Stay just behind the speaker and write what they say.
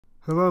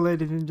Hello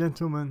ladies and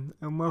gentlemen,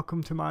 and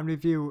welcome to my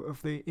review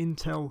of the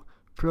Intel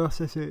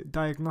Processor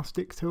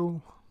Diagnostic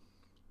Tool.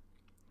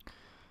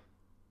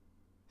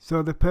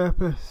 So the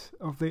purpose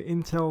of the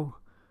Intel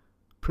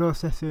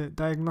Processor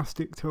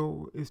Diagnostic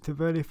Tool is to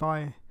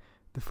verify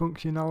the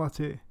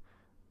functionality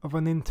of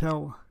an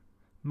Intel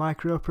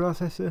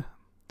Microprocessor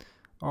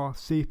or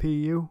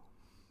CPU.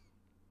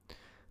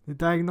 The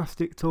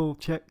diagnostic tool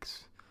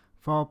checks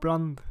for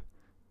brand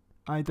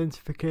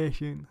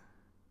identification,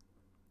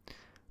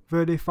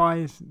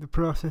 verifies the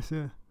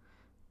processor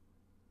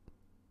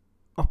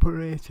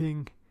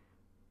operating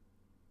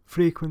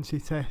frequency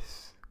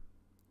tests,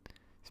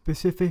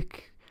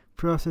 specific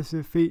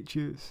processor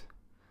features,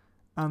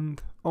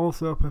 and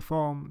also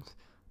performs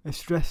a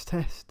stress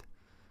test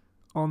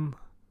on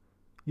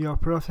your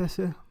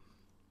processor.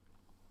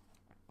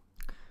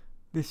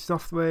 This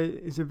software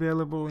is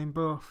available in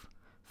both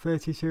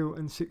 32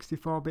 and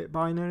 64-bit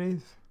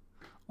binaries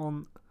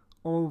on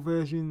all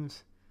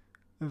versions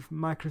of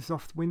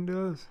Microsoft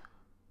Windows,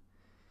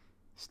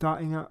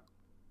 starting at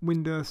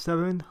Windows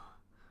 7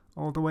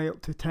 all the way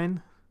up to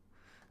 10,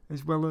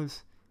 as well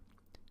as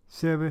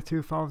Server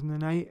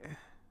 2008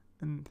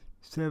 and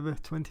Server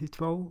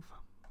 2012.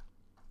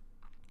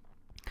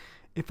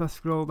 If I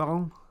scroll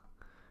down,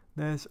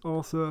 there's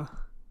also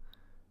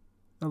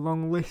a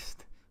long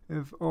list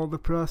of all the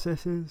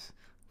processors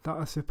that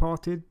are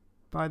supported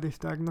by this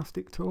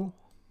diagnostic tool.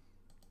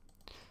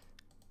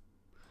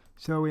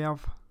 So we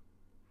have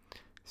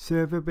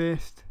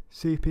server-based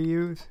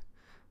CPUs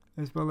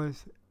as well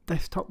as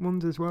desktop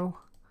ones as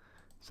well.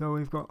 So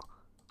we've got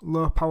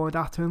low-powered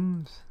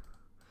Atoms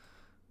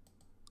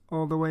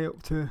all the way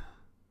up to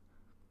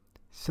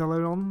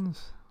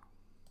Celerons,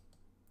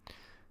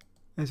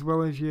 as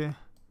well as your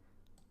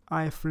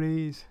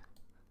i3s,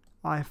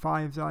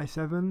 i5s,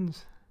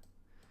 i7s.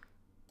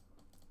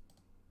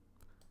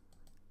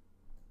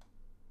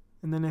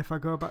 And then if I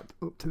go back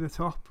up to the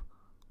top,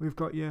 we've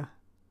got your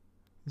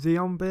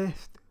Xeon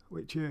based,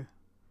 which are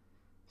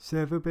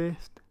server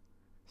based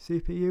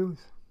CPUs.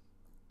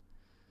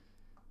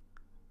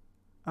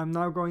 I'm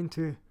now going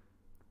to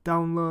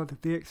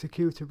download the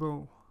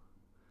executable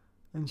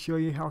and show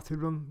you how to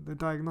run the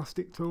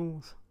diagnostic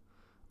tools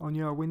on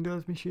your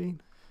Windows machine.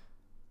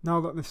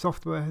 Now that the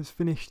software has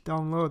finished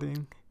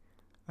downloading,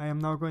 I am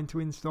now going to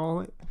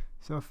install it.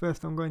 So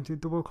first I'm going to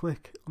double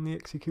click on the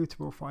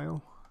executable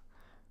file,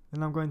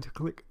 then I'm going to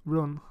click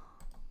Run.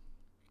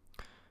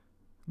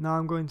 Now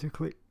I'm going to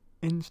click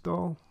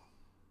Install.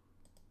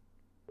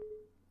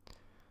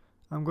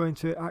 I'm going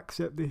to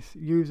accept this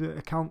user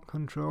account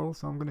control,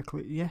 so I'm going to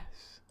click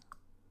Yes.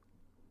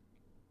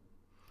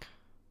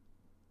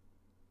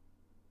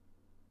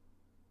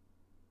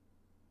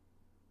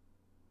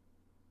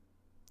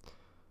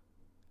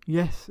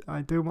 Yes,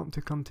 I do want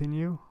to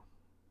continue.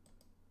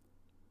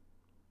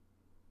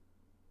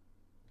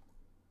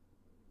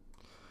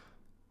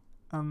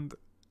 And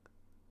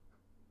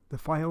the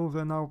files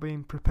are now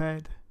being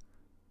prepared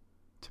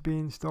to be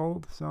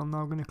installed, so I'm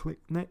now going to click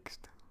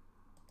Next.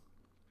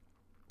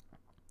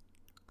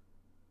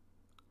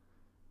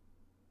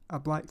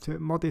 I'd like to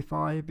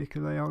modify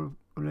because I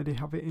already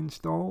have it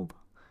installed.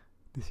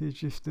 This is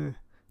just a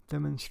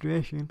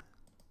demonstration.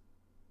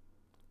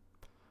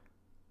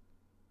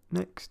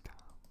 Next.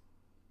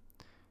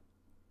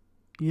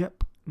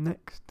 Yep,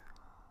 next.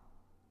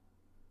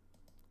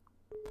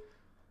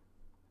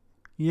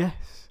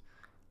 Yes,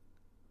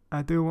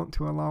 I do want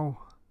to allow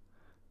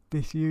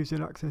this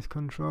user access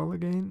control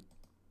again.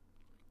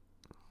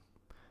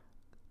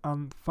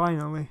 And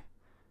finally,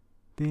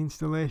 the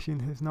installation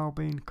has now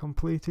been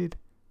completed,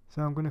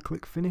 so I'm going to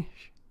click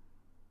Finish.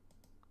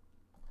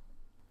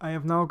 I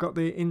have now got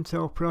the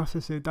Intel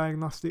Processor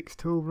Diagnostics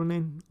Tool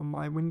running on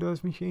my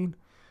Windows machine.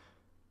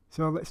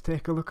 So let's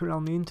take a look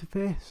around the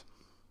interface.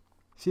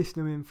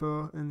 System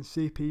info and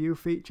CPU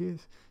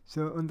features.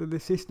 So under the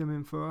system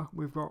info,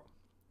 we've got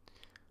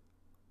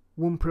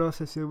one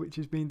processor which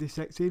has been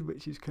detected,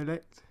 which is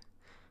correct.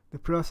 The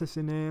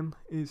processor name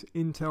is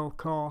Intel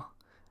Core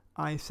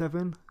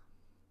i7,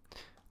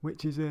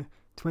 which is a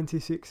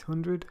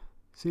 2600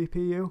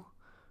 CPU,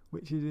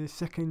 which is a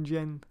second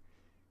gen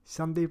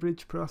Sandy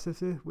Bridge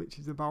processor, which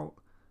is about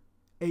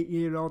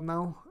 8-year-old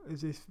now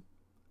as this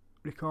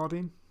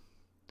recording,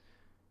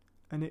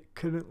 and it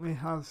currently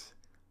has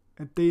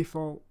a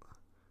default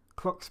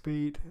clock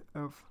speed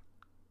of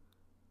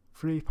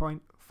 3.40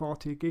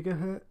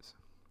 gigahertz.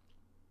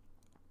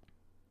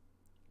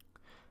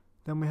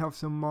 Then we have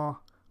some more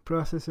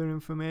processor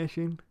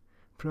information,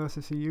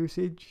 processor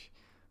usage,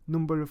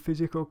 number of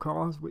physical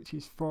cores, which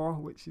is 4,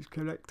 which is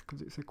correct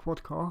because it's a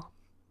quad core.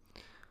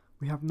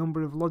 We have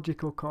number of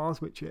logical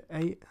cores, which are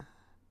 8.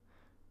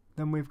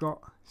 Then we've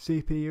got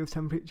CPU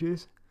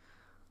temperatures,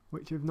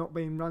 which have not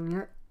been run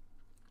yet.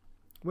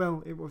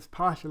 Well, it was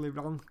partially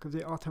run because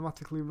it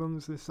automatically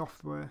runs the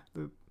software.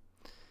 The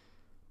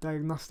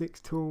diagnostics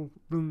tool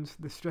runs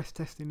the stress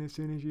testing as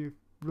soon as you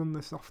run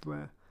the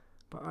software,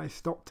 but I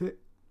stopped it.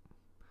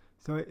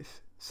 So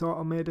it's sort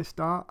of made a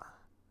start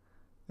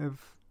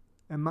of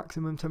a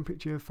maximum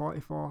temperature of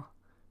 44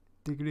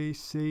 degrees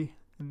C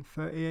and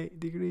 38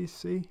 degrees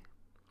C.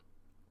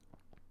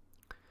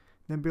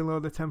 Then below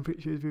the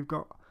temperatures we've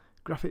got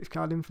graphics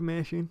card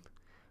information,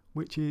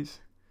 which is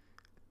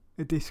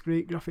a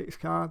discrete graphics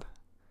card.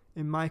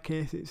 In my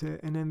case it's an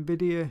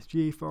Nvidia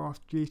GeForce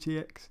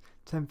GTX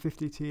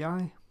 1050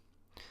 Ti,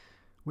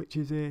 which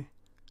is a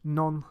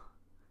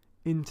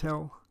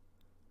non-Intel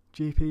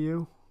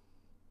GPU,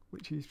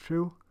 which is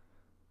true.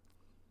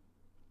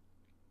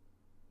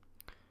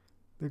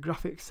 The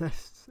graphics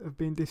tests have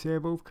been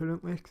disabled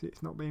currently because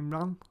it's not being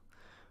run.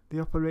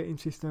 The operating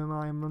system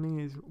I am running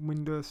is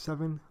Windows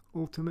 7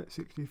 Ultimate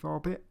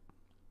 64-bit.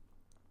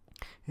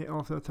 It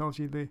also tells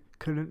you the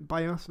current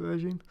BIOS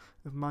version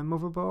of my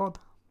motherboard,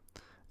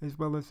 as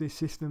well as the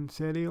system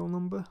serial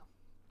number.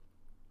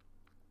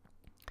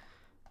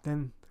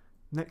 Then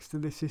next to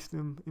the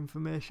system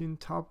information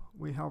tab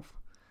we have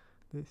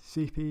the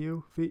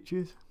CPU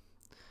features,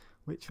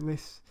 which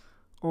lists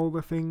all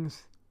the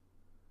things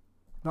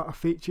that are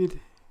featured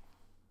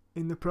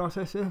in the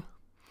processor,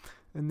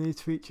 and these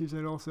features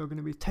are also going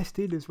to be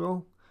tested as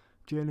well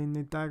during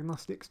the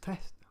diagnostics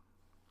test.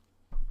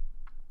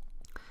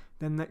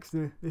 Then next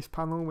to this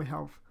panel we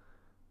have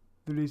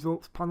the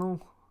results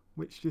panel,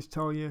 which just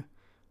tell you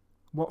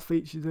what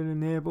features are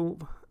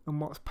enabled and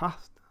what's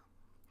passed,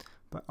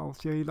 but I'll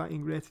show you that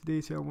in greater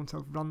detail once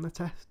I've run the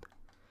test.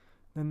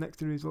 Then next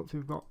to results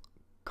we've got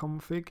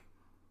config,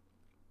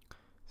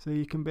 so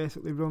you can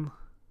basically run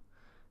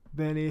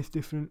various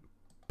different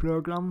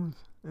programs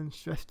and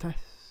stress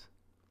tests,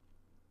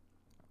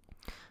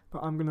 but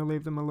I'm going to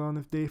leave them alone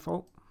as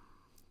default.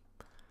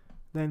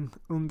 Then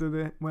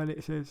under where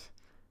it says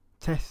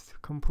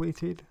test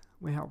completed,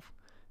 we have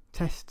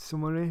test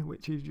summary,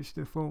 which is just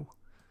a full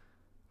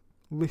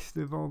list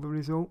of all the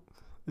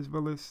results, as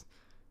well as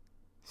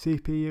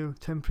CPU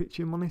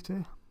temperature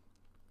monitor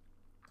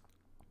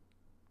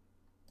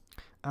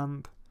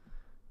and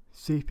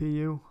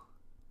CPU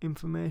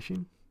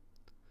information.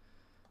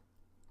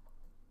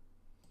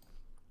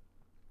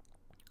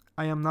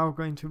 I am now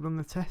going to run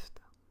the test.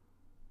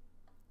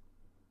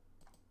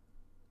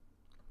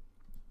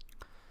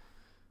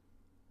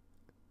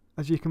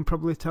 As you can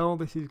probably tell,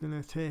 this is going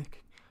to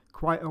take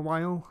quite a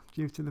while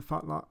due to the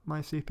fact that my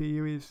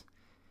CPU is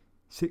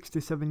 6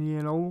 to 7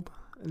 years old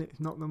and it's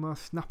not the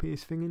most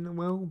snappiest thing in the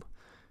world.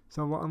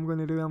 So what I'm going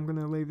to do, I'm going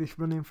to leave this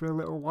running for a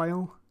little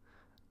while,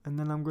 and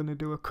then I'm going to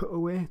do a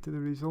cutaway to the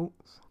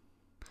results,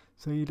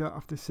 so you don't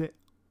have to sit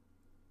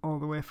all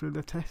the way through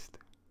the test.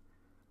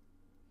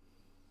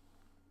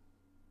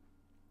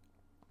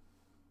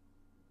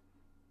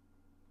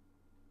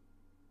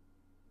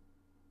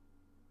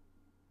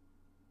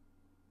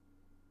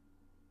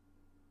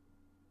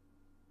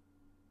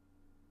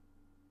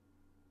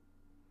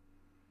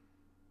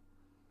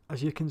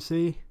 As you can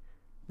see,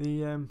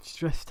 the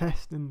stress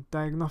test and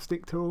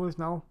diagnostic tool is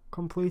now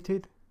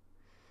completed.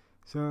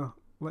 So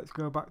let's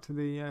go back to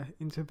the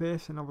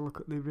interface and have a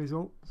look at the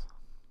results.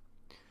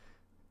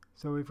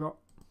 So we've got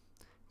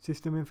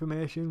system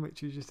information,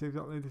 which is just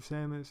exactly the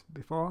same as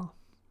before.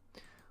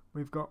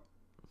 We've got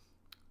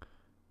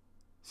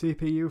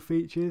CPU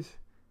features,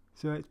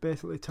 so it's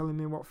basically telling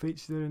me what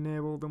features are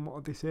enabled and what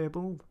are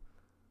disabled.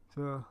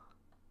 So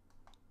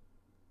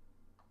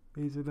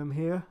these are them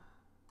here.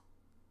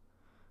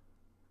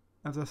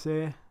 As I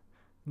say,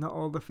 not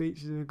all the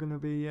features are going to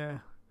be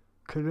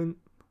current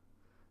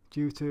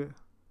due to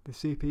the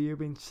CPU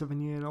being 7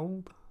 years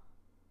old.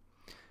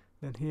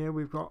 Then here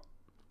we've got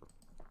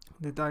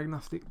the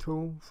diagnostic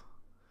tools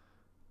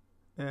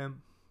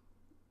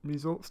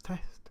results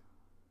test,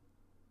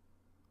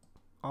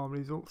 or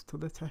results to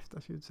the test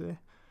I should say.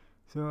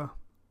 So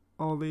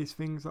all these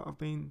things that have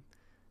been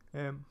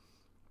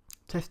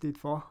tested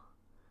for,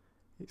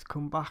 it's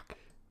come back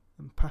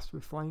and passed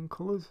with flying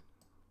colours.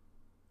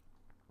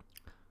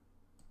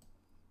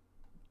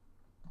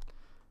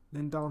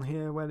 Then down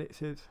here where it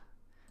says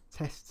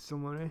test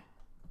summary,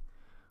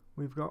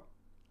 we've got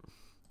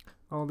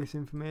all this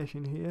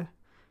information here.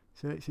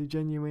 So it's a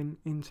genuine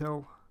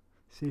Intel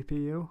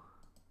CPU.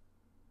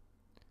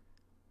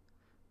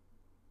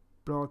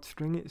 Broad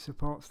string, it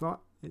supports that.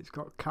 It's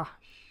got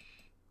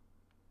cache.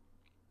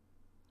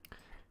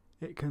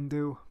 It can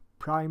do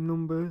prime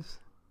numbers.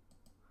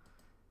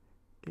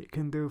 It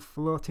can do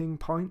floating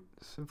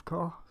points, of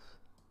course.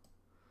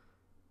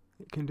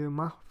 It can do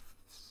maths.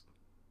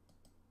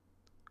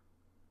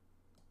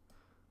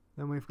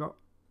 Then we've got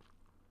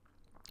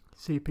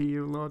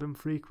CPU load and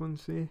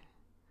frequency,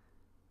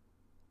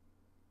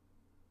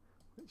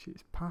 which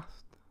is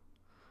passed,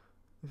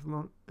 as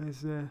well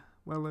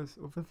as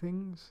other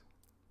things.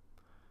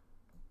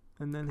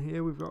 And then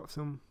here we've got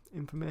some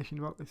information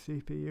about the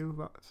CPU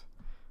that's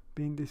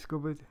been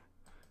discovered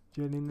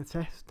during the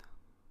test.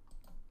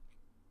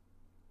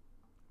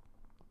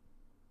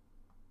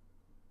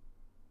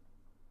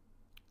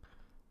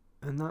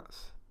 And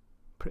that's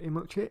pretty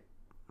much it.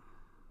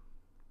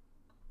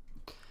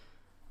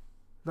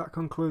 That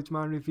concludes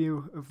my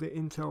review of the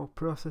Intel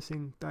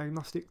Processing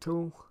Diagnostic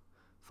Tool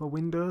for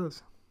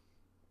Windows.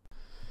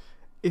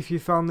 If you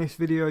found this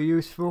video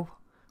useful,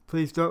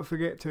 please don't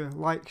forget to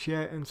like,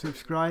 share and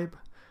subscribe,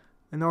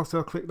 And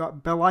also click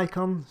that bell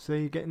icon so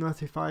you get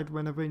notified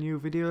whenever new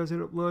videos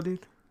are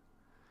uploaded.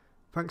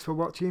 Thanks for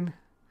watching,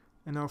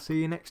 and I'll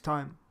see you next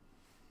time.